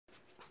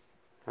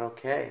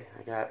Okay,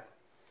 I got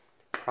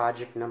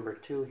project number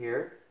 2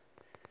 here.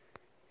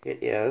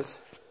 It is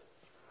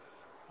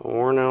a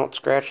worn out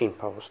scratching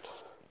post.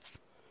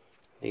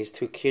 These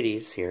two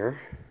kitties here,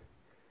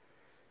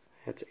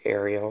 that's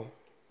Ariel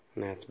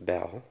and that's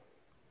Belle.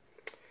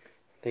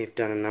 They've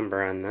done a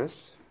number on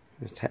this.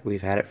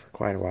 We've had it for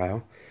quite a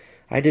while.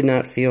 I did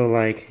not feel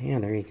like, yeah,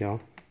 there you go.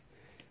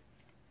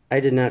 I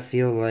did not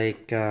feel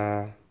like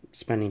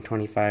spending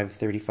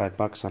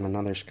 $25-35 on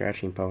another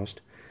scratching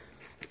post.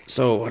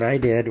 So what I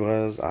did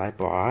was I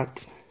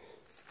bought,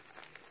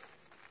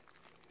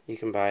 you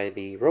can buy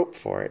the rope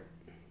for it.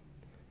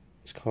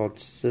 It's called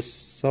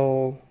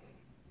Sisal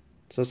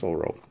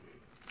Rope,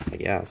 I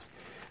guess.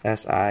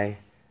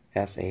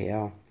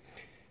 S-I-S-A-L.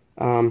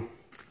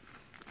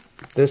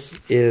 This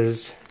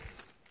is,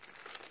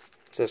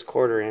 it says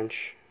 1/4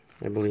 inch.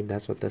 I believe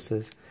that's what this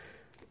is.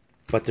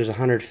 But there's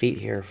 100 feet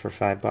here for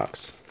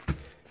 $5.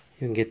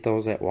 You can get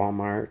those at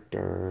Walmart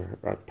or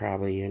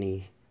probably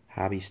any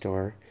hobby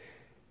store.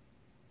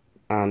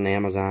 On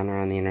Amazon or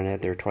on the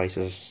internet, they're twice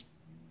as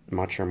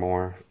much or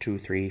more, 2,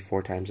 3,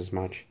 4 times as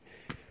much.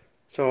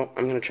 So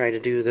I'm going to try to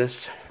do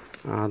this.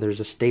 There's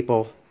a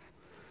staple,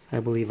 I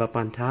believe, up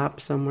on top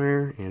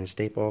somewhere, and a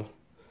staple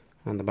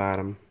on the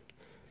bottom.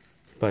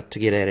 But to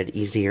get at it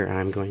easier,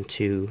 I'm going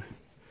to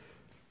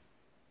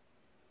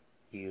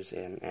use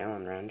an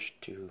Allen wrench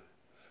to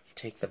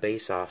take the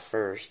base off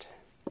first.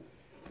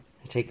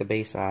 Take the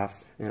base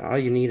off, and all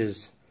you need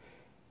is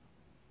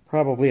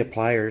probably a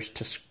pliers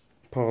to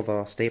pull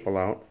the staple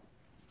out,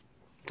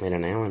 and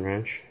an Allen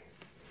wrench,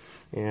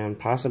 and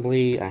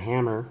possibly a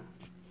hammer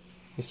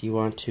if you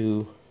want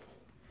to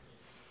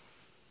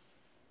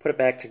put it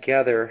back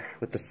together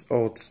with the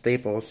old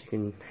staples. You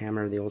can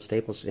hammer the old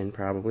staples in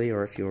probably,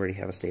 or if you already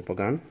have a staple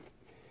gun.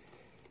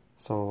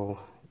 So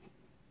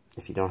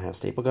if you don't have a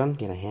staple gun,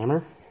 get a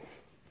hammer,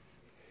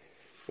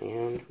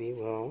 and we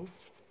will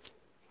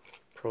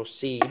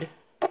proceed.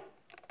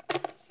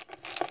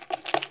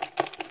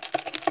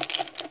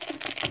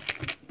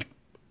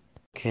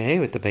 Okay,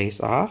 with the base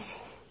off,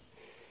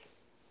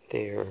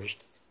 there's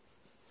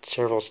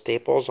several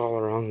staples all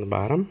around the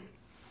bottom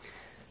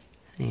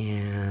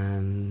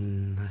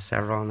and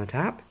several on the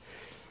top.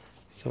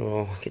 So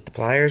we'll get the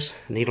pliers.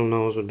 Needle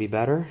nose would be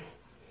better,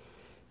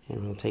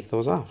 and we'll take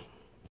those off.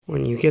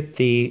 When you get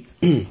the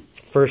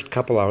first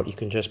couple out, you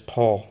can just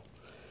pull,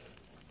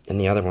 and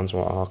the other ones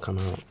will all come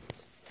out.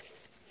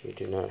 You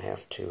do not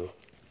have to.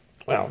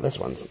 Well, this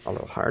one's a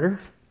little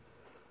harder.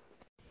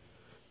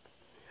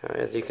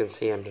 As you can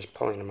see, I'm just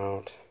pulling them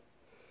out.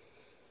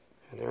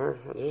 And there's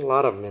a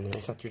lot of them in there.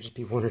 I thought there'd just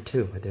be 1 or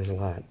 2, but there's a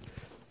lot.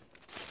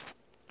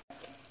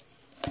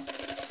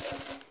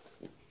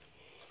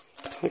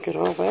 Look at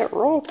all that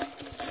rope.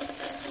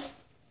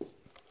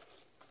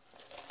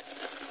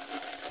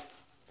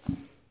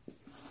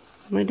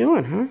 What am I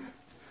doing, huh?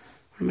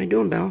 What am I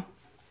doing, Belle?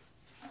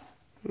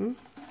 What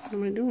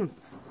am I doing?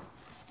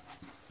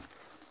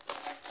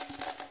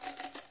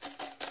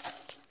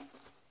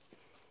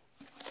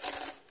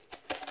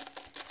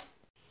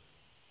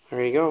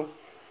 There you go.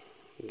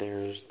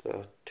 There's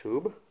the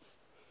tube.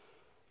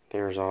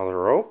 There's all the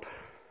rope.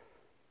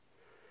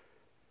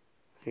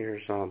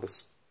 Here's all the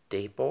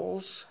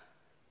staples.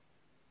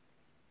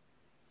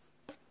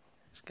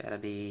 There's gotta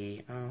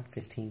be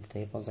 15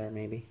 staples there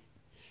maybe.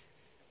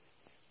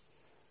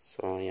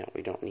 So yeah,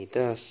 we don't need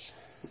this.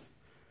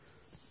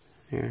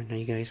 There, now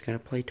you guys got a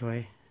play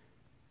toy.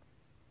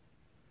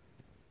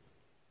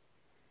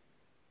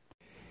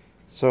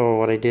 So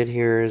what I did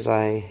here is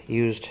I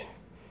used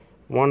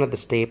one of the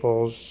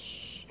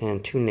staples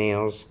and 2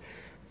 nails.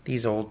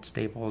 These old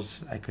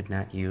staples I could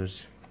not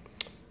use,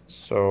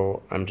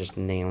 so I'm just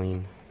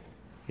nailing,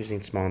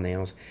 using small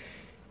nails.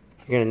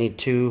 You're going to need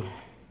 2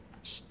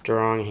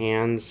 strong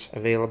hands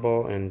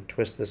available, and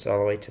twist this all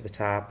the way to the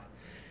top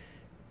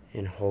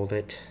and hold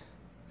it,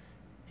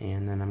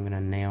 and then I'm going to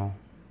nail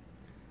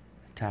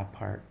the top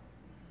part,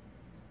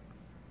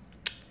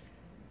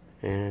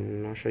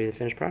 and I'll show you the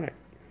finished product.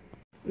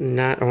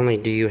 Not only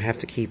do you have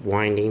to keep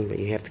winding, but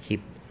you have to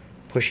keep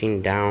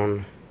pushing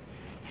down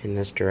in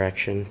this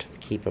direction to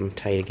keep them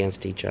tight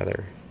against each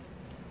other.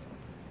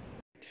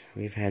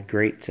 We've had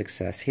great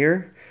success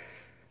here.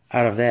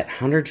 Out of that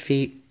 100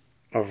 feet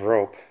of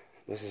rope,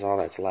 this is all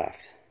that's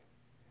left.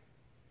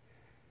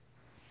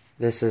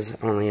 This is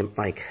only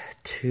like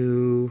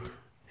 2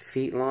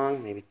 feet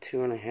long, maybe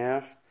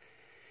 2.5,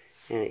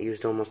 and it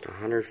used almost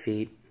 100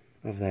 feet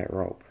of that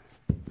rope.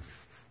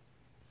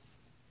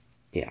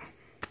 Yeah.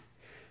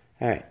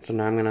 Alright, so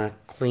now I'm going to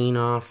clean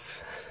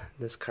off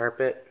this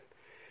carpet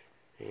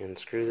and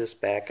screw this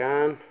back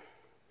on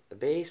the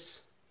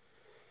base,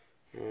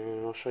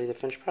 and I'll show you the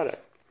finished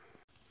product.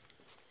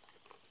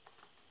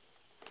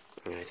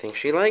 And I think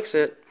she likes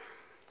it.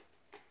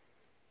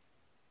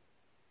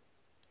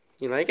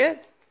 You like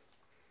it?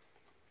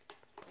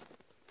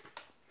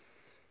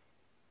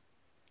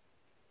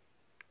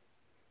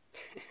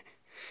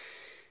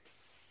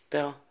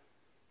 Belle,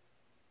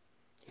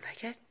 you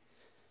like it?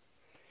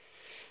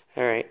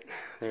 Alright,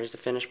 there's the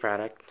finished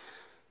product.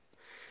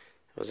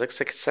 It was a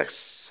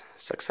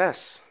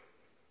success.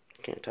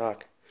 Can't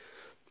talk.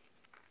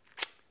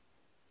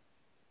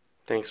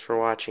 Thanks for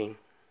watching.